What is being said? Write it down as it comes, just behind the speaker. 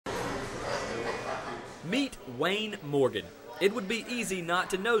Meet Wayne Morgan. It would be easy not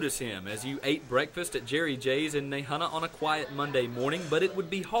to notice him as you ate breakfast at Jerry J's in Nahunta on a quiet Monday morning, but it would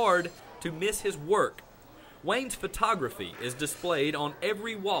be hard to miss his work. Wayne's photography is displayed on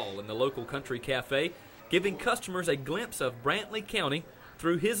every wall in the local country cafe, giving customers a glimpse of Brantley County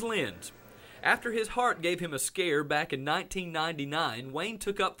through his lens. After his heart gave him a scare back in 1999, Wayne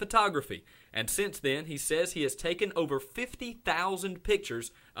took up photography, and since then he says he has taken over 50,000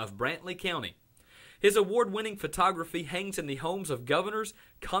 pictures of Brantley County. His award-winning photography hangs in the homes of governors,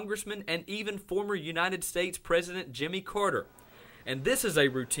 congressmen, and even former United States President Jimmy Carter. And this is a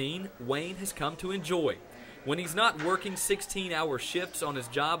routine Wayne has come to enjoy. When he's not working 16-hour shifts on his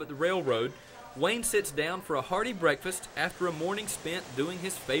job at the railroad, Wayne sits down for a hearty breakfast after a morning spent doing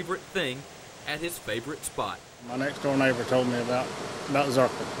his favorite thing at his favorite spot. My next door neighbor told me about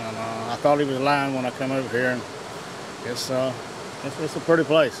Zirkle, and I thought he was lying when I come over here, and it's a pretty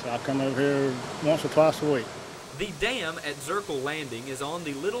place. I come over here once or twice a week. The dam at Zirkle Landing is on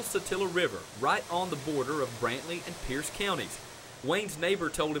the Little Satilla River, right on the border of Brantley and Pierce counties. Wayne's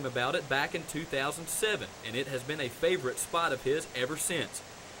neighbor told him about it back in 2007, and it has been a favorite spot of his ever since.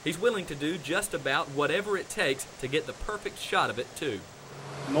 He's willing to do just about whatever it takes to get the perfect shot of it, too.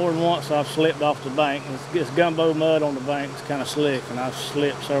 More than once I've slipped off the bank. It's gumbo mud on the bank. It's kind of slick, and I've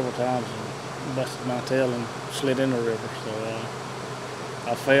slipped several times and busted my tail and slid in the river. So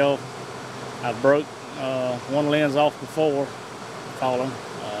I fell. I broke one lens off before falling.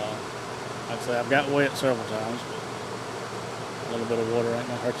 Like I say, I've got wet several times, but a little bit of water ain't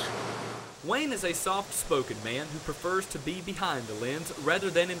gonna hurt you. Wayne is a soft-spoken man who prefers to be behind the lens rather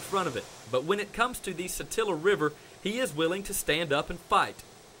than in front of it. But when it comes to the Satilla River, he is willing to stand up and fight.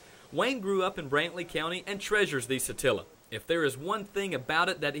 Wayne grew up in Brantley County and treasures the Satilla. If there is one thing about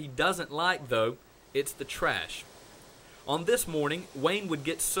it that he doesn't like, though, it's the trash. On this morning, Wayne would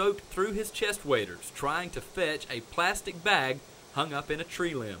get soaked through his chest waders trying to fetch a plastic bag hung up in a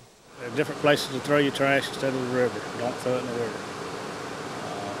tree limb. There are different places to throw your trash instead of the river. Don't throw it in the river.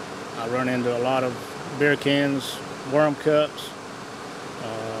 I run into a lot of beer cans, worm cups,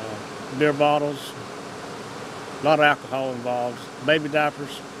 beer bottles, a lot of alcohol involved, baby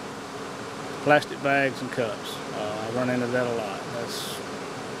diapers, plastic bags and cups. I run into that a lot.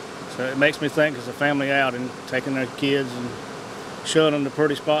 So it makes me think as a family out and taking their kids and showing them the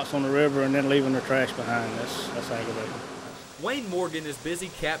pretty spots on the river and then leaving their trash behind. That's aggravating. Wayne Morgan is busy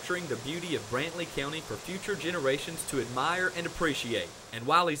capturing the beauty of Brantley County for future generations to admire and appreciate. And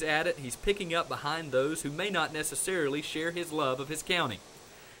while he's at it, he's picking up behind those who may not necessarily share his love of his county.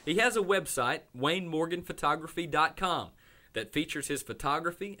 He has a website, WayneMorganPhotography.com, that features his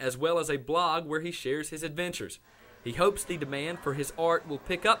photography as well as a blog where he shares his adventures. He hopes the demand for his art will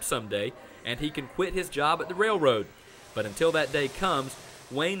pick up someday and he can quit his job at the railroad. But until that day comes,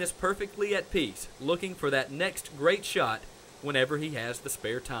 Wayne is perfectly at peace, looking for that next great shot whenever he has the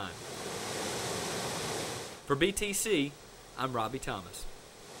spare time. For BTC, I'm Robby Thomas.